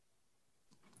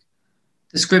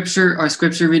Our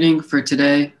scripture reading for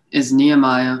today is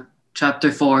Nehemiah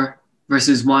chapter 4,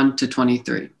 verses 1 to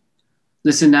 23.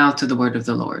 Listen now to the word of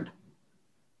the Lord.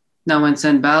 Now when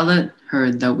Sanballat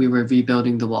heard that we were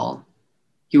rebuilding the wall,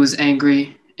 he was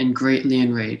angry and greatly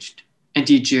enraged, and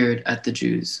he jeered at the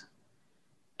Jews.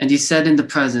 And he said in the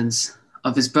presence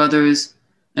of his brothers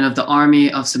and of the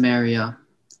army of Samaria,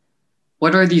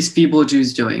 "What are these feeble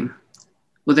Jews doing?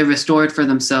 Will they restore it for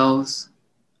themselves?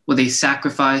 Will they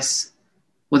sacrifice?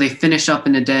 Will they finish up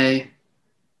in a day?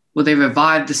 Will they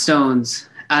revive the stones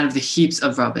out of the heaps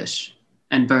of rubbish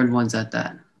and burn ones at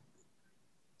that?"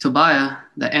 Tobiah,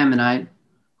 the Ammonite,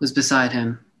 was beside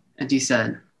him, and he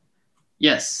said,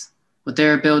 "Yes, what they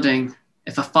are building,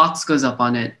 if a fox goes up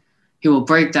on it, he will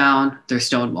break down their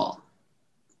stone wall.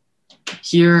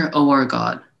 Hear, O our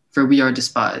God, for we are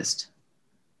despised.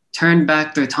 Turn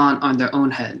back their taunt on their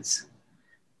own heads,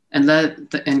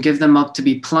 and give them up to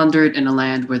be plundered in a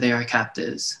land where they are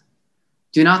captives.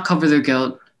 Do not cover their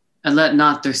guilt, and let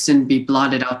not their sin be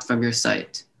blotted out from your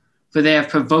sight, for they have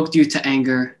provoked you to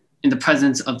anger in the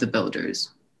presence of the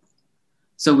builders."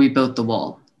 So we built the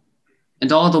wall,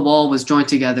 and all the wall was joined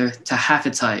together to half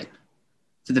its height,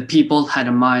 for the people had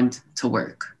a mind to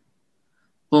work.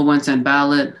 But when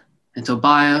Sanballat and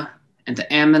Tobiah and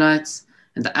the Ammonites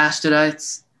and the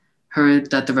Ashdodites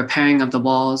heard that the repairing of the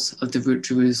walls of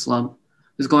Jerusalem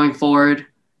was going forward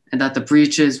and that the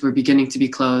breaches were beginning to be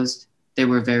closed, they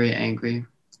were very angry.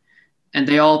 And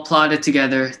they all plotted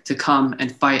together to come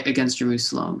and fight against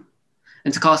Jerusalem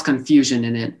and to cause confusion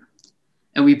in it.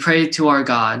 And we prayed to our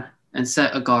God and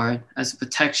set a guard as a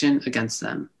protection against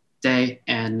them, day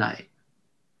and night.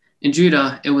 In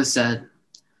Judah, it was said,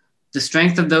 "The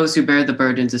strength of those who bear the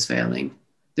burdens is failing.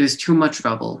 There is too much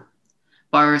rubble.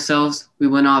 By ourselves, we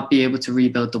will not be able to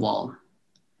rebuild the wall."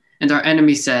 And our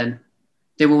enemies said,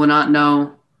 "They will not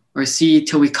know or see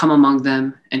till we come among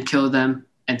them and kill them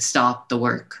and stop the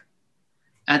work."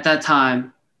 At that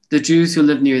time, the Jews who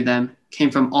lived near them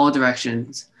came from all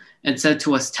directions and said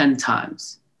to us 10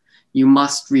 times, "You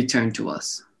must return to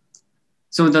us."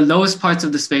 So in the lowest parts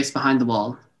of the space behind the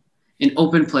wall, in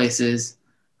open places,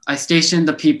 I stationed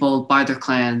the people by their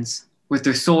clans, with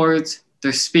their swords,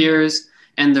 their spears,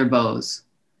 and their bows.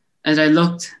 And I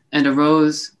looked and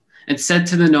arose and said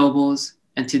to the nobles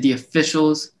and to the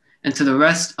officials and to the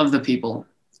rest of the people,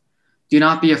 "Do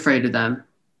not be afraid of them.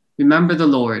 Remember the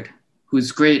Lord, who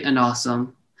is great and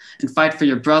awesome, and fight for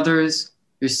your brothers,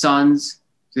 your sons,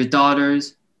 your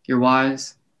daughters, your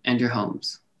wives, and your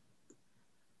homes."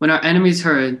 When our enemies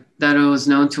heard that it was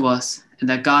known to us and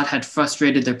that God had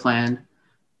frustrated their plan,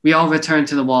 we all returned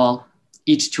to the wall,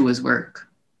 each to his work.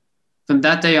 From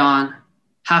that day on,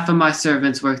 half of my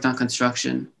servants worked on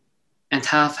construction, and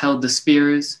half held the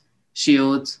spears,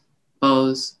 shields,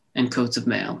 bows, and coats of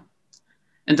mail.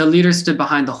 And the leaders stood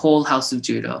behind the whole house of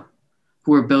Judah,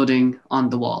 who were building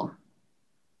on the wall.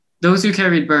 Those who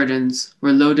carried burdens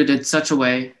were loaded in such a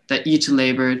way that each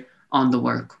labored on the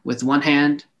work with one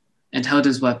hand and held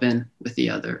his weapon with the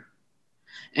other.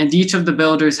 And each of the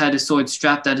builders had his sword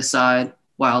strapped at his side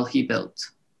while he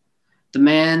built. The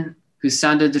man who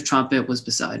sounded the trumpet was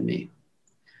beside me.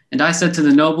 And I said to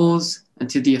the nobles and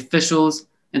to the officials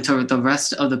and to the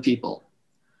rest of the people,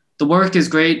 "The work is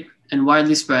great and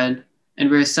widely spread, and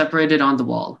we are separated on the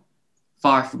wall,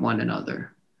 far from one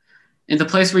another. In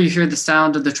the place where you hear the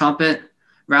sound of the trumpet,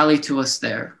 rally to us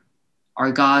there.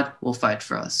 Our God will fight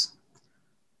for us."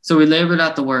 So we labored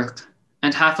at the work,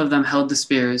 and half of them held the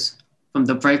spears from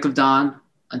the break of dawn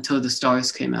until the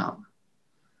stars came out.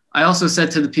 I also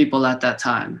said to the people at that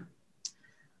time,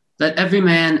 "Let every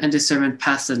man and his servant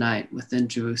pass the night within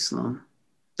Jerusalem,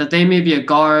 that they may be a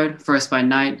guard for us by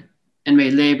night and may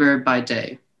labor by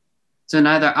day. So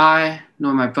neither I,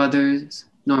 nor my brothers,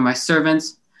 nor my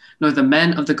servants, nor the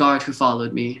men of the guard who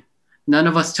followed me, none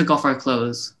of us took off our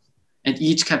clothes, and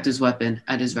each kept his weapon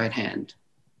at his right hand."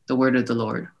 The word of the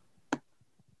Lord.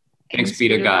 Thanks be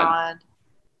to God.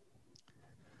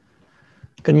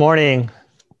 Good morning.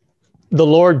 The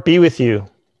Lord be with you.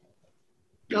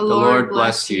 The Lord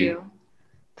bless you.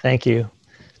 Thank you.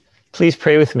 Please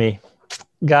pray with me.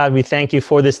 God, we thank you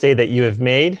for this day that you have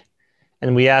made.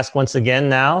 And we ask once again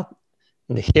now,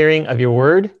 in the hearing of your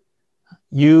word,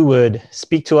 you would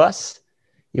speak to us,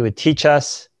 you would teach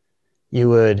us, you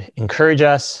would encourage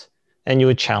us, and you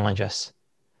would challenge us.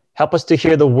 Help us to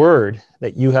hear the word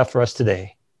that you have for us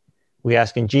today. We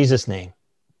ask in Jesus' name.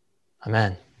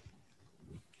 Amen.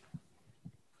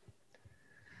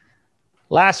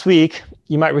 Last week,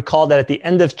 you might recall that at the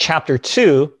end of chapter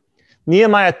 2,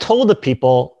 Nehemiah told the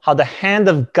people how the hand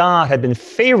of God had been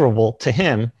favorable to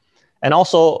him, and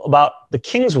also about the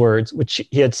king's words which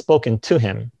he had spoken to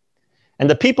him. And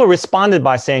the people responded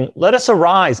by saying, "Let us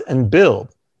arise and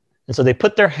build." And so they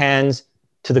put their hands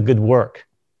to the good work.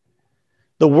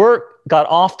 The work got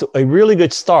off to a really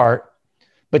good start,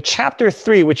 but chapter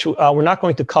 3, which we're not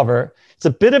going to cover, it's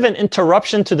a bit of an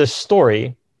interruption to the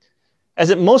story, as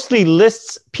it mostly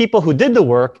lists people who did the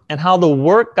work and how the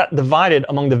work got divided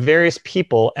among the various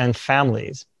people and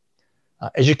families.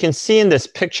 As you can see in this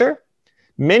picture,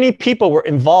 many people were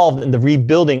involved in the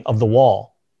rebuilding of the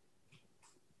wall.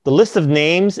 The list of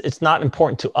names, it's not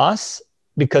important to us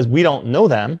because we don't know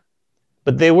them,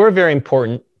 but they were very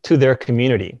important to their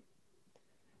community.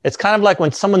 It's kind of like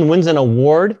when someone wins an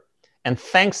award and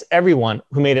thanks everyone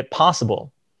who made it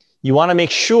possible. You want to make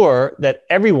sure that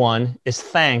everyone is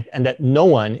thanked and that no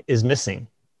one is missing.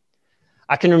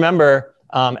 I can remember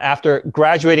after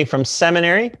graduating from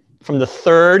seminary, from the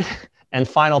third and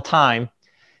final time,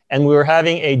 and we were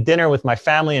having a dinner with my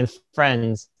family and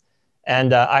friends,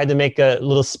 and I had to make a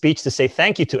little speech to say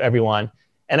thank you to everyone.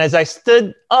 And as I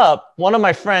stood up, one of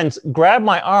my friends grabbed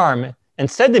my arm and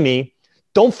said to me,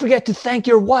 "Don't forget to thank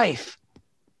your wife."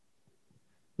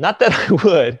 Not that I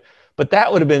would, but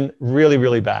that would have been really,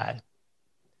 really bad.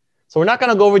 So we're not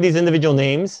going to go over these individual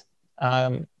names,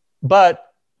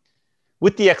 but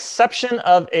with the exception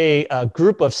of a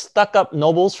group of stuck-up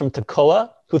nobles from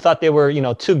Tekoa who thought they were,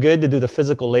 too good to do the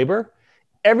physical labor,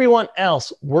 everyone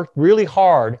else worked really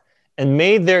hard and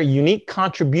made their unique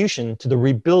contribution to the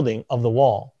rebuilding of the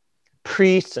wall.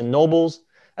 Priests and nobles,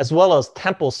 as well as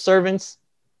temple servants,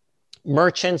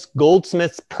 merchants,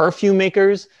 goldsmiths, perfume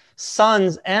makers,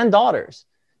 sons and daughters.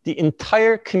 The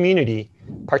entire community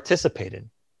participated.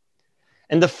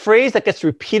 And the phrase that gets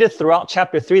repeated throughout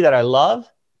chapter 3 that I love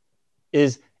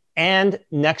is, "and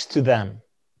next to them."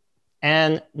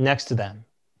 And next to them.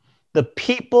 The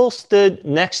people stood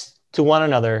next to one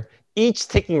another, each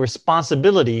taking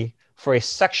responsibility for a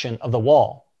section of the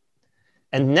wall.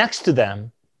 And next to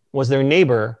them was their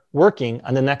neighbor working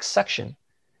on the next section.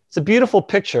 It's a beautiful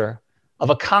picture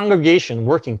of a congregation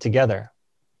working together.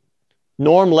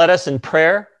 Norm led us in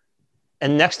prayer,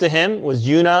 and next to him was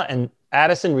Una and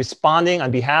Addison responding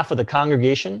on behalf of the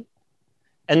congregation.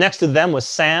 And next to them was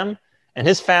Sam and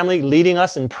his family leading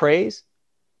us in praise.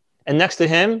 And next to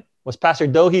him was Pastor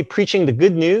Dohi preaching the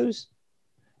good news.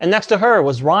 And next to her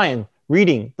was Ryan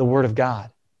reading the Word of God.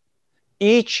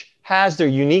 Each has their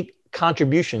unique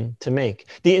contribution to make.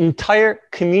 The entire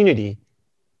community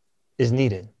is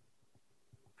needed.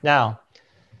 Now,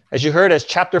 as you heard, as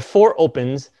chapter 4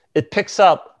 opens, it picks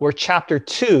up where chapter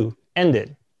 2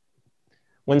 ended.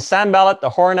 When Sanballat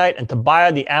the Horonite and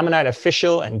Tobiah the Ammonite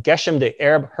official and Geshem the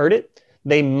Arab heard it,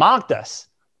 they mocked us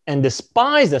and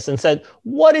despised us and said,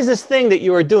 "What is this thing that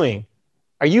you are doing?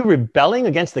 Are you rebelling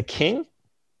against the king?"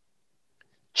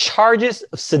 Charges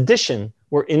of sedition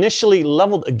were initially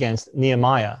leveled against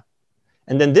Nehemiah.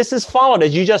 And then this is followed,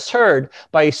 as you just heard,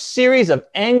 by a series of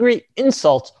angry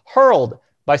insults hurled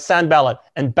by Sanballat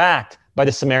and backed by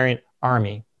the Sumerian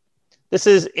army. This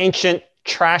is ancient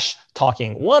trash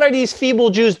talking. What are these feeble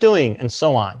Jews doing? And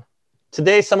so on.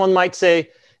 Today, someone might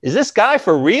say, "Is this guy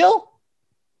for real?"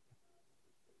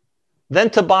 Then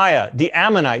Tobiah, the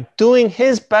Ammonite, doing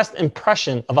his best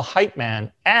impression of a hype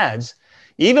man, adds,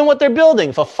 "Even what they're building,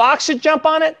 if a fox should jump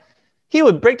on it, he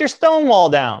would break their stone wall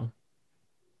down."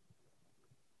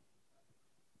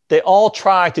 They all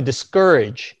try to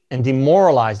discourage and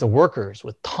demoralize the workers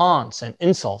with taunts and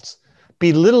insults,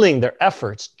 belittling their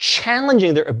efforts,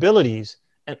 challenging their abilities,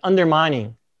 and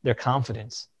undermining their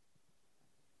confidence.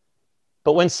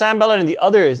 But when Sanballat and the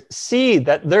others see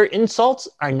that their insults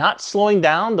are not slowing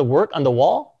down the work on the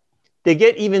wall, they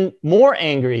get even more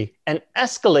angry and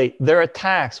escalate their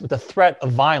attacks with a threat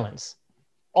of violence.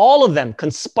 All of them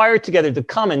conspire together to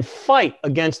come and fight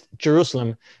against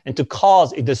Jerusalem and to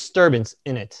cause a disturbance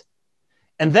in it.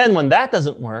 And then when that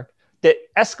doesn't work, they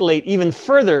escalate even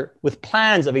further with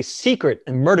plans of a secret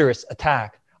and murderous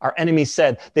attack. Our enemies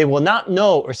said, "They will not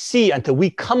know or see until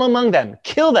we come among them,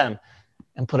 kill them,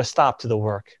 and put a stop to the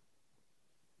work."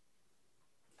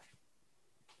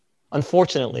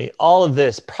 Unfortunately, all of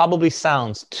this probably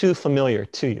sounds too familiar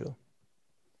to you.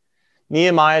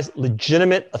 Nehemiah's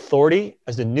legitimate authority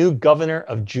as the new governor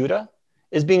of Judah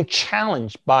is being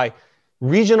challenged by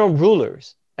regional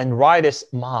rulers and riotous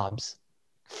mobs.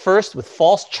 First, with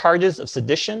false charges of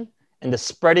sedition and the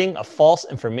spreading of false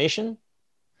information.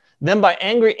 Then by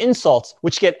angry insults,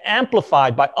 which get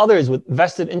amplified by others with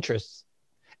vested interests.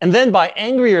 And then by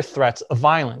angrier threats of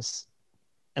violence.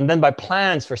 And then by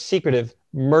plans for secretive,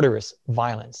 murderous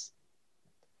violence.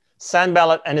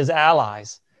 Sanballat and his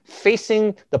allies,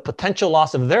 facing the potential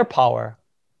loss of their power,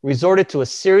 resorted to a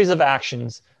series of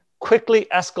actions quickly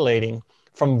escalating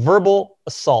from verbal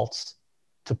assaults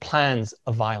to plans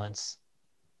of violence.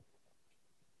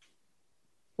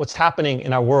 What's happening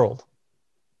in our world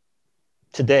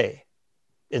today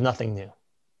is nothing new.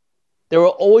 There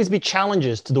will always be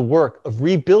challenges to the work of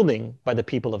rebuilding by the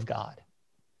people of God.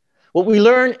 What we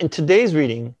learn in today's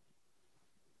reading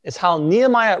is how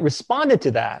Nehemiah responded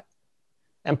to that.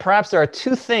 And perhaps there are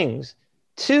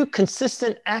two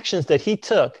consistent actions that he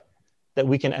took that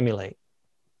we can emulate.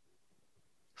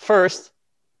 First,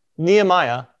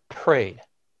 Nehemiah prayed.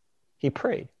 He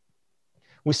prayed.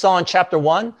 We saw in chapter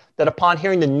 1 that upon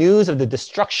hearing the news of the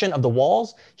destruction of the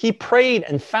walls, he prayed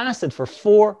and fasted for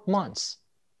 4 months.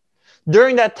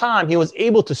 During that time, he was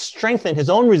able to strengthen his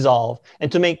own resolve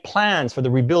and to make plans for the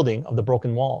rebuilding of the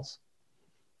broken walls.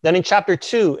 Then in chapter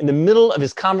 2, in the middle of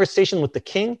his conversation with the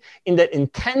king, in that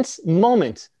intense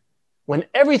moment when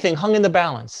everything hung in the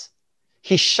balance,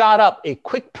 he shot up a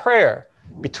quick prayer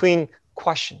between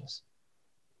questions.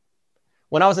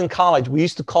 When I was in college, we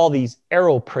used to call these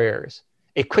arrow prayers,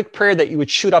 a quick prayer that you would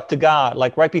shoot up to God,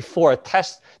 like right before a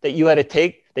test that you had to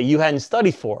take that you hadn't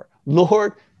studied for.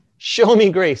 Lord, show me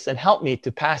grace and help me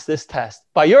to pass this test.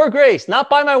 By your grace, not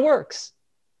by my works.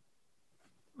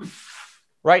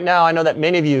 Right now, I know that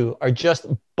many of you are just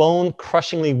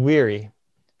bone-crushingly weary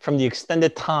from the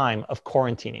extended time of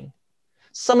quarantining.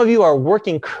 Some of you are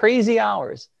working crazy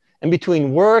hours, and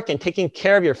between work and taking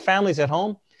care of your families at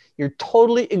home, you're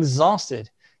totally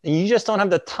exhausted, and you just don't have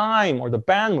the time or the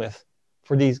bandwidth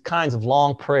for these kinds of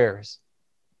long prayers.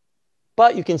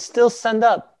 But you can still send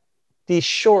up these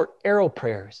short arrow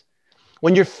prayers.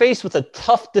 When you're faced with a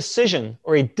tough decision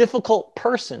or a difficult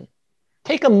person,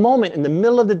 take a moment in the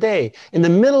middle of the day, in the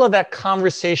middle of that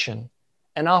conversation,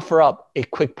 and offer up a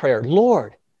quick prayer.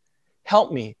 Lord,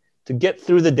 help me to get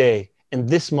through the day in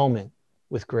this moment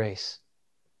with grace.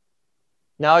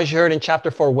 Now, as you heard in chapter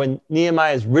 4, when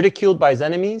Nehemiah is ridiculed by his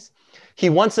enemies, he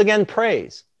once again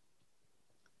prays.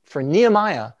 For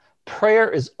Nehemiah, prayer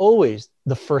is always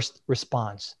the first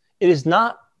response. It is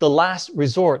not the last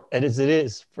resort as it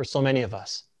is for so many of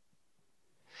us.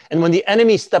 And when the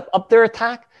enemy step up their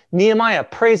attack, Nehemiah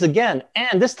prays again,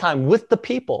 and this time with the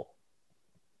people.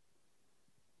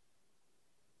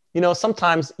 You know,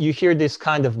 sometimes you hear this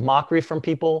kind of mockery from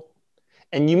people,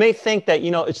 and you may think that,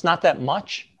 it's not that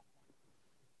much,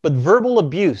 but verbal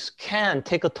abuse can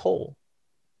take a toll.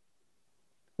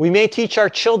 We may teach our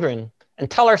children and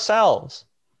tell ourselves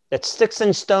that sticks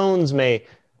and stones may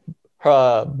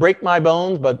break my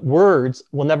bones, but words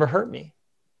will never hurt me.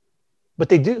 But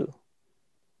they do.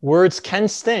 Words can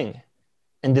sting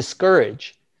and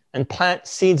discourage and plant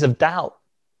seeds of doubt.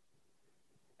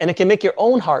 And it can make your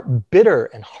own heart bitter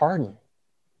and harden.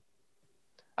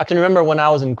 I can remember when I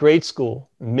was in grade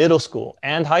school, middle school,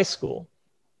 and high school,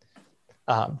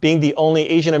 being the only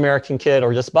Asian American kid,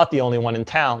 or just about the only one in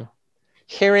town,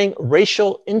 hearing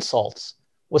racial insults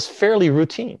was fairly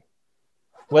routine.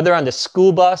 Whether on the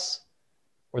school bus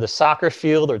or the soccer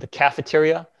field or the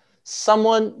cafeteria,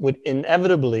 someone would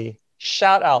inevitably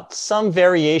shout out some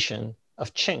variation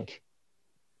of chink.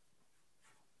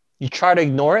 You try to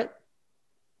ignore it,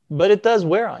 but it does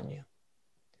wear on you.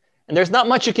 And there's not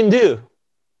much you can do,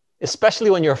 especially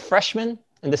when you're a freshman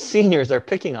and the seniors are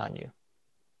picking on you.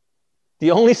 The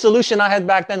only solution I had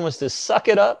back then was to suck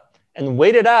it up and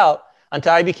wait it out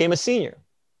until I became a senior.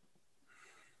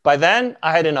 By then,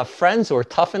 I had enough friends who were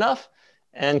tough enough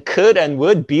and could and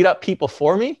would beat up people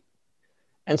for me.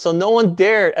 And so no one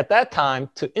dared at that time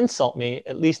to insult me,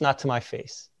 at least not to my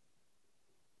face.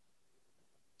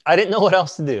 I didn't know what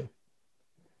else to do.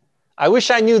 I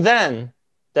wish I knew then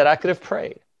that I could have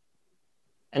prayed,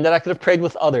 and that I could have prayed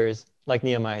with others like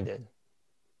Nehemiah did.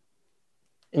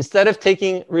 Instead of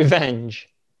taking revenge,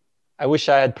 I wish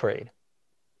I had prayed.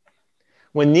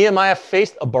 When Nehemiah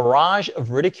faced a barrage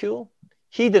of ridicule,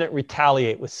 he didn't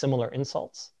retaliate with similar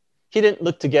insults. He didn't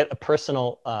look to get a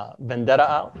personal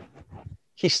vendetta out.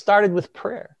 He started with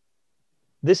prayer.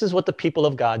 This is what the people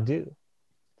of God do.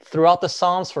 Throughout the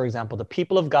Psalms, for example, the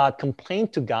people of God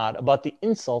complained to God about the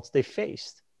insults they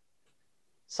faced.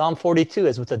 Psalm 42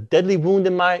 is, with a deadly wound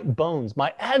in my bones,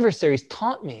 my adversaries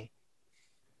taunt me.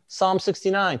 Psalm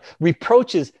 69,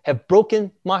 reproaches have broken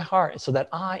my heart so that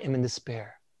I am in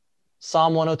despair.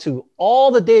 Psalm 102, all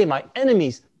the day my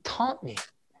enemies taunt me.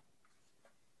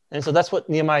 And so that's what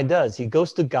Nehemiah does. He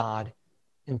goes to God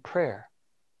in prayer.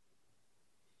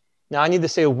 Now I need to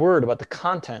say a word about the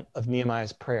content of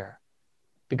Nehemiah's prayer,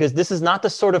 because this is not the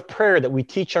sort of prayer that we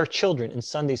teach our children in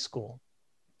Sunday school.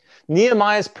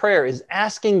 Nehemiah's prayer is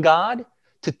asking God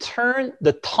to turn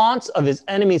the taunts of his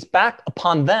enemies back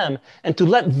upon them and to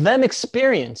let them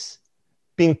experience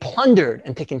being plundered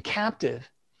and taken captive.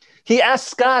 He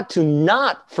asks God to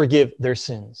not forgive their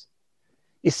sins.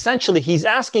 Essentially, he's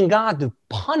asking God to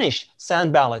punish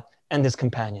Sanballat and his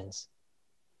companions.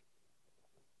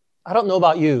 I don't know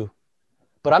about you,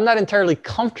 but I'm not entirely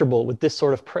comfortable with this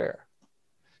sort of prayer.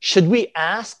 Should we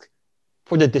ask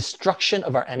for the destruction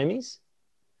of our enemies?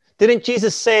 Didn't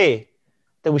Jesus say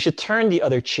that we should turn the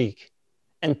other cheek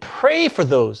and pray for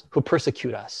those who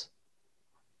persecute us?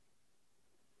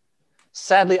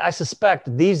 Sadly, I suspect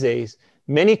that these days,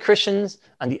 many Christians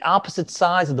on the opposite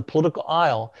sides of the political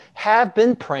aisle have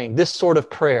been praying this sort of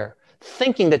prayer,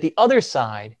 thinking that the other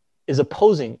side is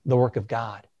opposing the work of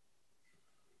God.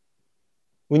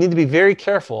 We need to be very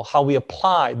careful how we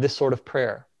apply this sort of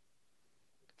prayer.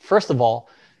 First of all,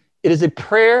 it is a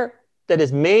prayer that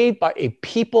is made by a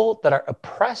people that are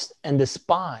oppressed and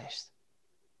despised.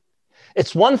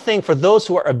 It's one thing for those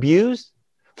who are abused,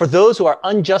 for those who are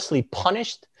unjustly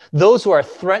punished, those who are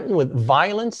threatened with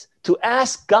violence, to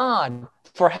ask God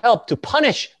for help to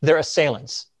punish their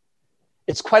assailants.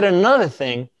 It's quite another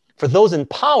thing for those in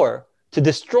power to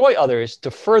destroy others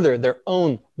to further their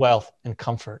own wealth and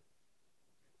comfort.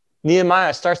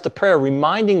 Nehemiah starts the prayer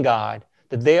reminding God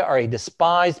that they are a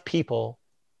despised people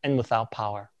and without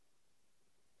power.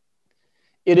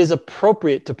 It is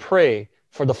appropriate to pray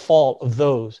for the fall of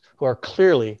those who are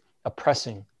clearly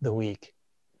oppressing the weak.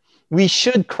 We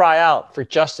should cry out for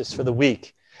justice for the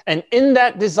weak. And in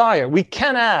that desire, we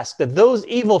can ask that those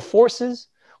evil forces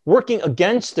working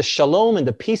against the shalom and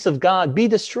the peace of God be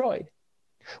destroyed.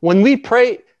 When we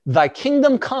pray, "Thy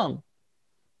kingdom come,"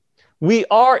 we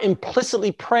are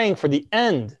implicitly praying for the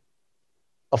end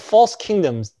of false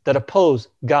kingdoms that oppose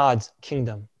God's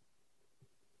kingdom.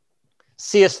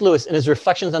 C.S. Lewis, in his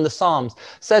Reflections on the Psalms,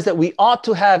 says that we ought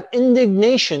to have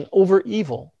indignation over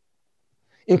evil.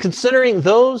 In considering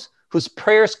those whose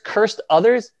prayers cursed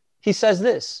others, he says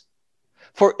this: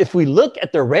 "For if we look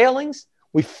at their railings,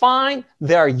 we find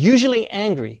they are usually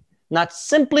angry, not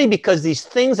simply because these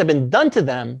things have been done to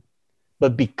them,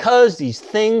 but because these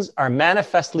things are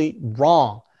manifestly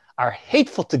wrong, are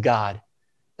hateful to God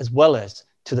as well as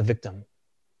to the victim."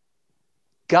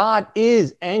 God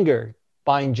is angered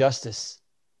by injustice,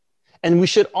 and we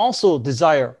should also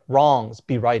desire wrongs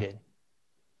be righted.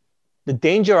 The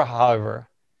danger, however,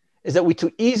 is that we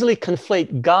too easily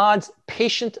conflate God's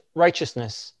patient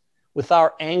righteousness with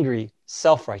our angry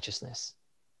self-righteousness.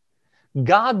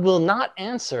 God will not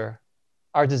answer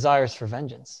our desires for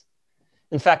vengeance.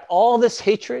 In fact, all this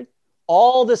hatred,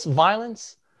 all this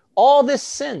violence, all this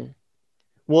sin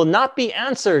will not be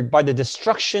answered by the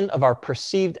destruction of our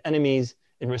perceived enemies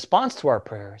in response to our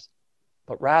prayers,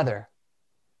 but rather,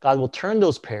 God will turn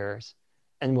those prayers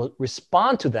and will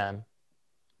respond to them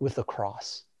with the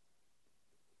cross.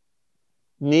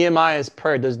 Nehemiah's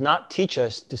prayer does not teach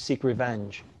us to seek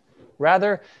revenge.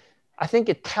 Rather, I think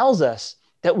it tells us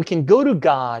that we can go to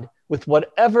God with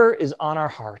whatever is on our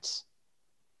hearts.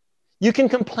 You can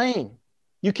complain.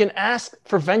 You can ask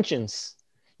for vengeance.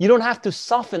 You don't have to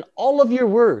soften all of your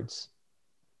words.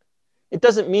 It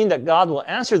doesn't mean that God will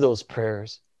answer those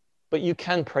prayers, but you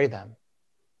can pray them.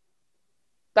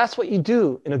 That's what you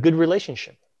do in a good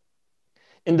relationship.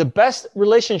 In the best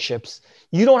relationships,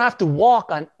 you don't have to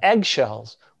walk on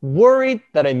eggshells, worried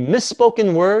that a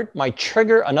misspoken word might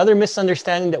trigger another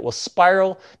misunderstanding that will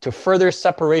spiral to further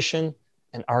separation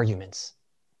and arguments.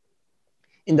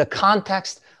 In the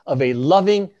context of a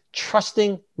loving,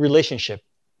 trusting relationship,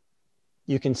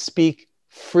 you can speak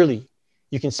freely.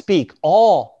 You can speak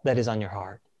all that is on your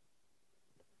heart.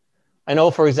 I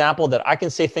know, for example, that I can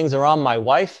say things around my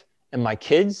wife and my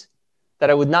kids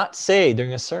that I would not say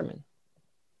during a sermon.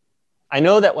 I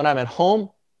know that when I'm at home,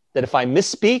 that if I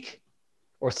misspeak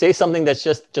or say something that's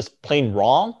just plain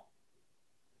wrong,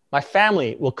 my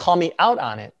family will call me out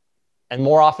on it and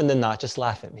more often than not, just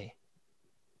laugh at me.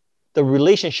 The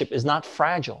relationship is not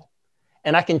fragile,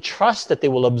 and I can trust that they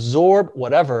will absorb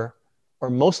whatever or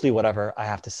mostly whatever I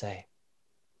have to say.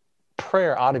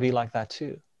 Prayer ought to be like that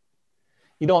too.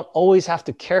 You don't always have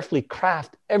to carefully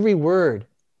craft every word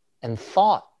and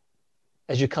thought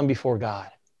as you come before God.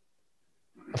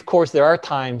 Of course, there are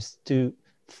times to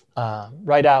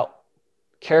write out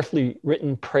carefully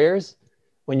written prayers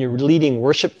when you're leading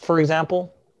worship, for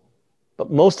example.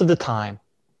 But most of the time,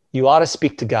 you ought to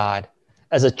speak to God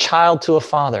as a child to a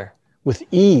father with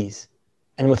ease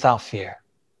and without fear.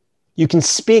 You can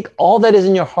speak all that is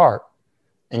in your heart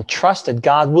and trust that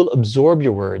God will absorb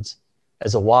your words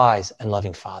as a wise and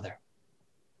loving father.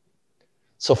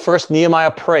 So first,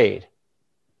 Nehemiah prayed.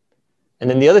 And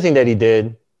then the other thing that he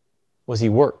did was he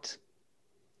worked.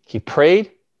 He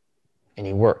prayed and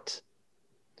he worked.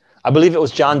 I believe it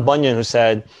was John Bunyan who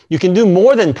said, "You can do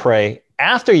more than pray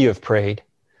after you have prayed,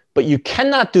 but you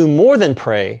cannot do more than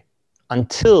pray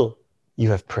until you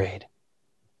have prayed.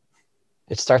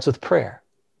 It starts with prayer.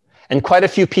 And quite a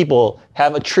few people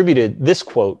have attributed this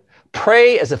quote,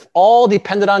 pray as if all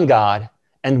depended on God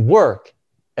and work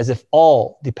as if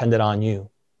all depended on you.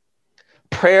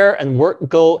 Prayer and work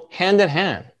go hand in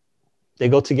hand. They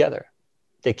go together.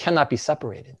 They cannot be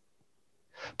separated.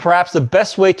 Perhaps the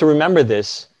best way to remember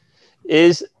this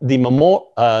is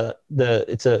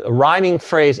it's a rhyming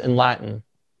phrase in Latin,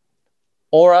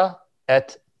 ora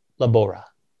et labora,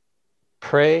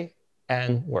 pray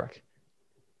and work.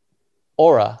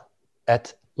 Ora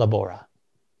et labora.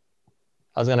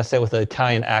 I was going to say it with an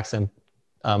Italian accent,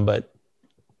 but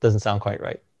it doesn't sound quite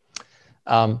right.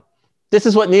 This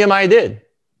is what Nehemiah did.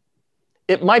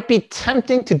 It might be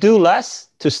tempting to do less,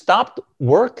 to stop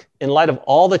work in light of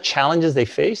all the challenges they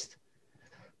faced.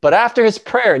 But after his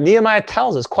prayer, Nehemiah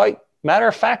tells us quite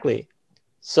matter-of-factly,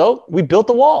 so we built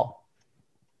the wall.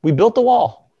 We built the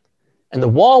wall. And the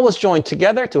wall was joined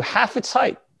together to half its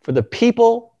height, for the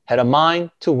people had a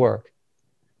mind to work.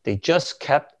 They just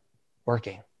kept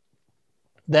working.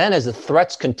 Then as the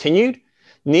threats continued,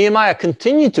 Nehemiah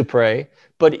continued to pray,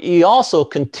 but he also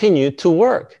continued to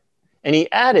work. And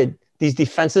he added these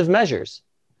defensive measures.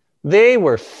 They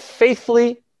were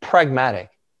faithfully pragmatic.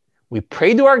 We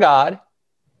prayed to our God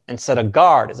and set a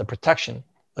guard as a protection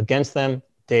against them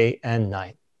day and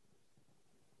night.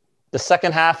 The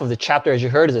second half of the chapter, as you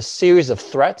heard, is a series of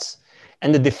threats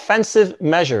and the defensive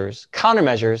measures,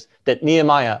 countermeasures that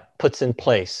Nehemiah puts in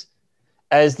place.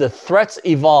 As the threats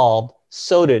evolved,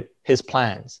 so did his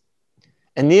plans.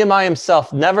 And Nehemiah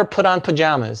himself never put on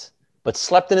pajamas, but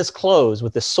slept in his clothes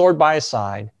with the sword by his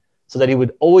side so that he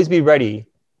would always be ready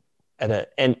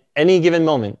at any given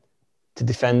moment to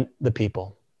defend the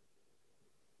people.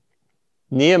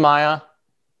 Nehemiah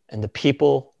and the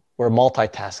people were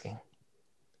multitasking,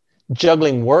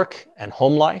 juggling work and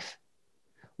home life,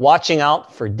 watching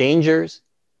out for dangers,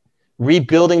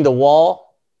 rebuilding the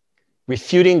wall,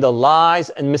 refuting the lies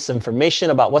and misinformation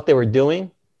about what they were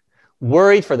doing,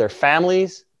 worried for their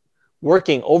families,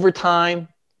 working overtime,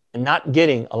 and not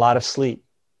getting a lot of sleep.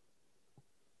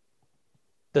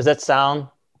 Does that sound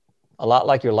a lot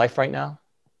like your life right now?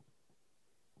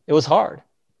 It was hard,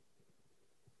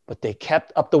 but they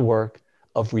kept up the work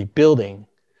of rebuilding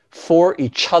for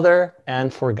each other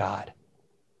and for God.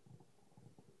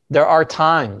 There are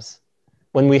times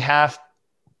when we have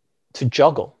to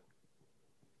juggle,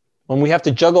 when we have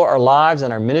to juggle our lives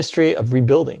and our ministry of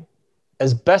rebuilding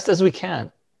as best as we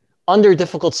can under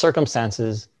difficult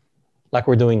circumstances like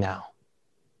we're doing now.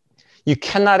 You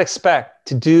cannot expect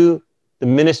to do the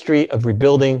ministry of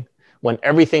rebuilding when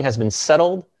everything has been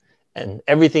settled and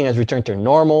everything has returned to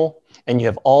normal and you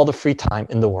have all the free time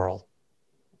in the world,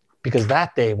 because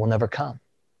that day will never come.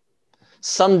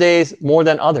 Some days more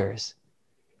than others,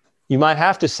 you might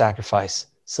have to sacrifice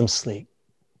some sleep.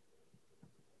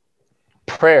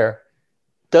 Prayer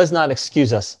does not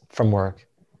excuse us from work.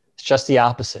 It's just the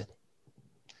opposite.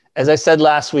 As I said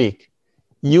last week,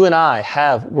 you and I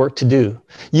have work to do.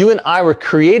 You and I were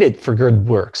created for good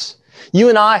works. You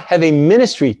and I have a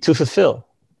ministry to fulfill.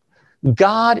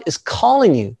 God is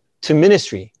calling you to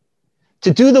ministry,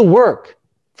 to do the work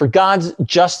for God's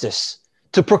justice,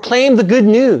 to proclaim the good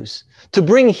news, to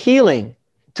bring healing,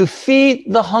 to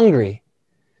feed the hungry,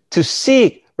 to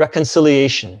seek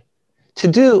reconciliation, to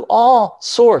do all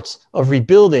sorts of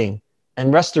rebuilding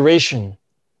and restoration,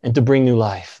 and to bring new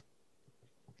life.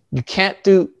 You can't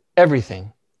do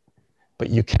everything, but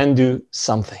you can do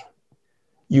something.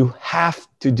 You have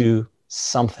to do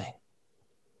something.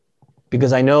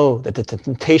 Because I know that the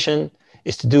temptation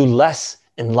is to do less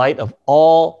in light of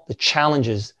all the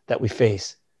challenges that we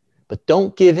face. But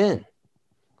don't give in.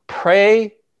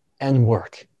 Pray and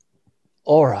work.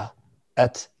 Ora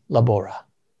et labora.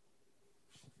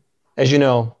 As you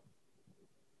know,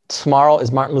 tomorrow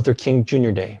is Martin Luther King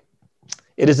Jr. Day.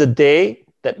 It is a day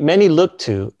that many look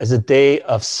to as a day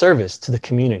of service to the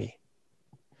community.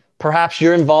 Perhaps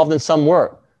you're involved in some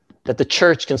work that the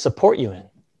church can support you in.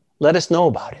 Let us know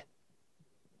about it.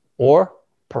 Or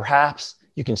perhaps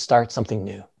you can start something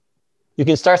new. You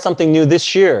can start something new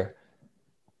this year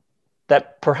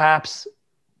that perhaps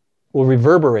will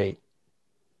reverberate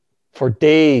for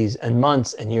days and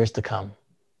months and years to come.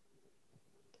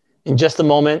 In just a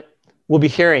moment, we'll be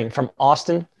hearing from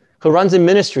Austin, who runs a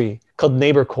ministry called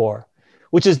Neighbor Corps,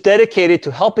 which is dedicated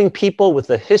to helping people with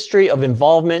a history of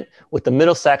involvement with the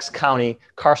Middlesex County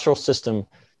carceral system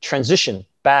transition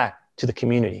back to the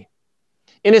community.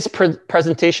 In his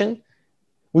presentation,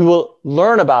 we will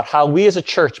learn about how we as a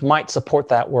church might support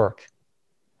that work.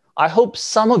 I hope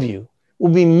some of you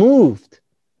will be moved,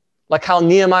 like how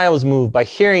Nehemiah was moved by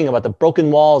hearing about the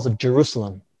broken walls of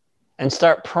Jerusalem and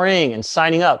start praying and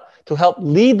signing up to help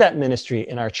lead that ministry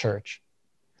in our church.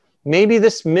 Maybe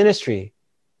this ministry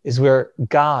is where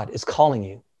God is calling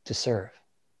you to serve.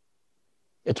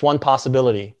 It's one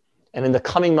possibility. And in the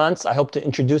coming months, I hope to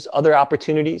introduce other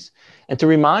opportunities and to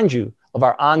remind you of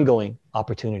our ongoing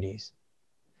opportunities.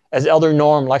 As Elder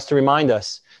Norm likes to remind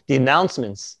us, the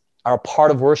announcements are a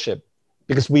part of worship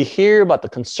because we hear about the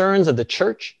concerns of the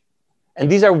church, and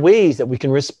these are ways that we can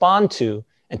respond to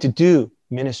and to do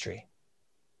ministry.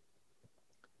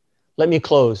 Let me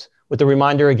close with a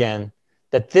reminder again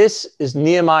that this is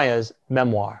Nehemiah's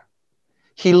memoir.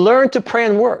 He learned to pray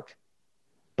and work,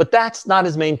 but that's not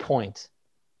his main point.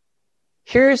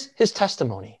 Here's his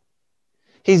testimony.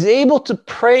 He's able to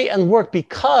pray and work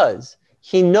because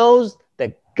he knows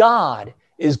that God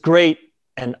is great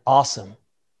and awesome.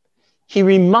 He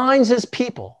reminds his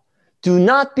people, do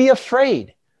not be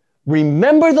afraid.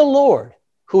 Remember the Lord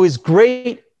who is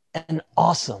great and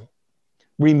awesome.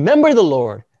 Remember the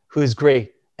Lord who is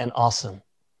great and awesome.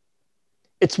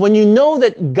 It's when you know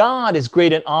that God is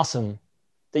great and awesome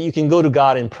that you can go to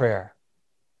God in prayer.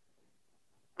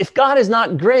 If God is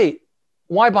not great,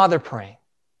 why bother praying?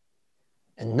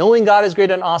 And knowing God is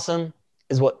great and awesome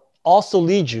is what also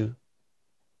leads you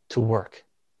to work.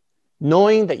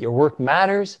 Knowing that your work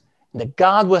matters and that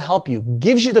God will help you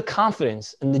gives you the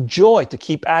confidence and the joy to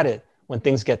keep at it when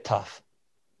things get tough.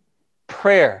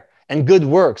 Prayer and good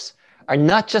works are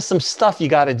not just some stuff you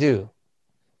got to do.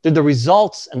 They're the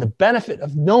results and the benefit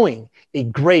of knowing a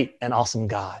great and awesome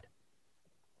God.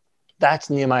 That's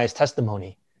Nehemiah's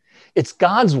testimony. It's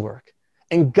God's work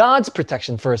and God's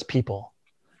protection for his people.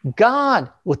 God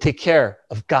will take care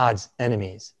of God's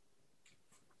enemies.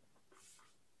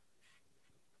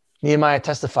 Nehemiah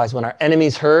testifies, when our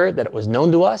enemies heard that it was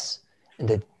known to us and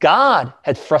that God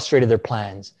had frustrated their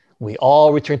plans, we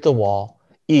all returned to the wall,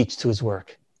 each to his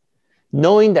work.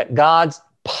 Knowing that God's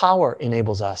power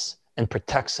enables us and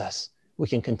protects us, we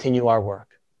can continue our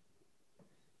work.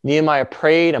 Nehemiah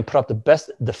prayed and put up the best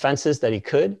defenses that he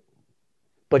could,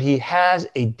 but he has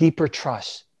a deeper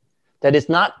trust that it's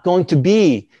not going to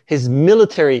be his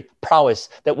military prowess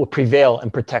that will prevail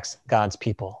and protects God's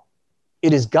people.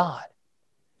 It is God.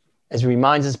 As he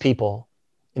reminds his people,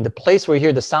 in the place where you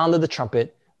hear the sound of the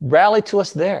trumpet, rally to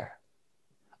us there.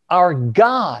 Our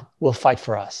God will fight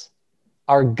for us.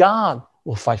 Our God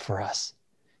will fight for us.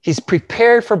 He's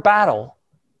prepared for battle,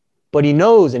 but he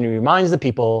knows and he reminds the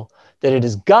people that it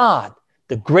is God,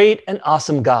 the great and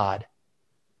awesome God,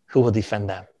 who will defend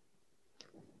them.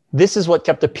 This is what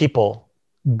kept the people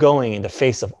going in the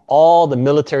face of all the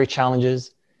military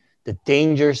challenges, the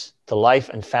dangers to life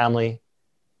and family,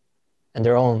 and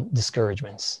their own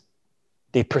discouragements.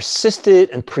 They persisted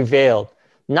and prevailed,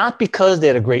 not because they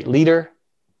had a great leader,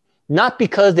 not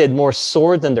because they had more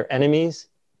sword than their enemies,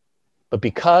 but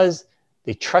because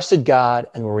they trusted God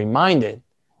and were reminded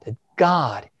that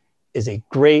God is a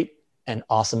great and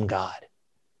awesome God.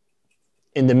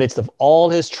 In the midst of all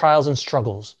his trials and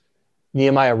struggles,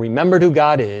 Nehemiah remembered who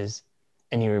God is,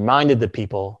 and he reminded the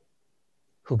people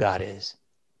who God is.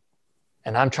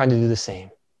 And I'm trying to do the same.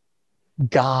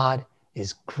 God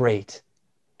is great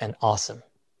and awesome.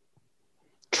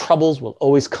 Troubles will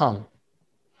always come.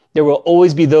 There will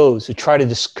always be those who try to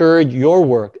discourage your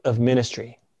work of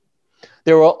ministry.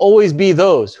 There will always be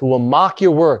those who will mock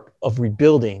your work of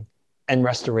rebuilding and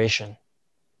restoration.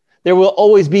 There will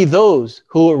always be those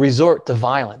who will resort to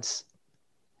violence.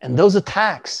 And those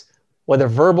attacks, whether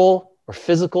verbal or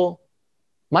physical,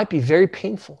 might be very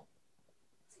painful.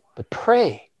 But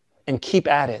pray and keep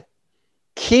at it.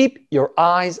 Keep your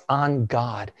eyes on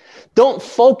God. Don't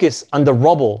focus on the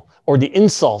rubble or the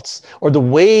insults or the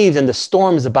waves and the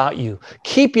storms about you.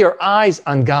 Keep your eyes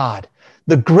on God,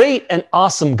 the great and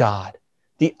awesome God,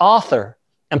 the author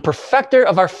and perfecter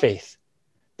of our faith,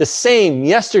 the same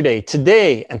yesterday,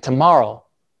 today, and tomorrow,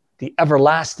 the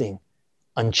everlasting,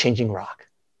 unchanging rock.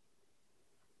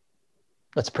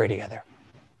 Let's pray together.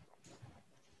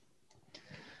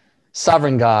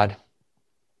 Sovereign God,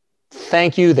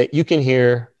 thank you that you can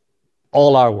hear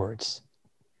all our words,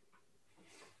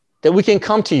 that we can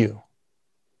come to you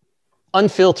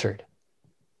unfiltered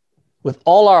with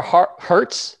all our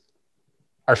hurts,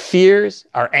 our fears,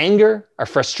 our anger, our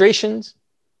frustrations,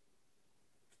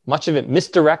 much of it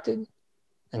misdirected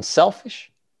and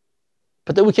selfish,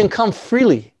 but that we can come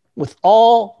freely with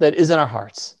all that is in our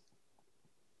hearts.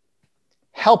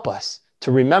 Help us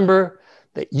to remember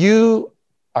that you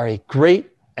are a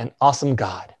great and awesome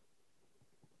God.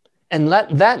 And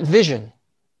let that vision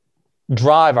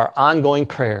drive our ongoing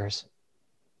prayers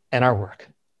and our work.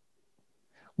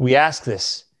 We ask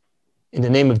this in the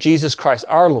name of Jesus Christ,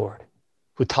 our Lord,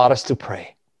 who taught us to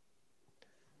pray.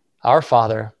 Our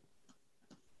Father,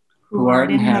 who art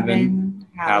in heaven,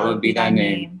 hallowed be thy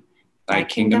name. Thy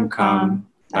kingdom come,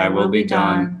 thy will be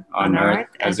done, on earth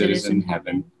as it is in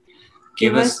heaven.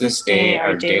 Give us this day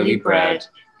our daily bread,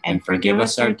 and forgive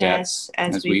us our debts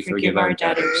as we forgive our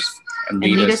debtors. And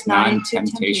lead us not into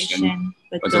temptation,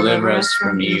 but deliver us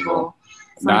from evil.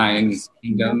 For thine is the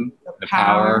kingdom, the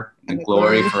power, and the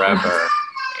glory forever.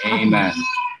 Amen.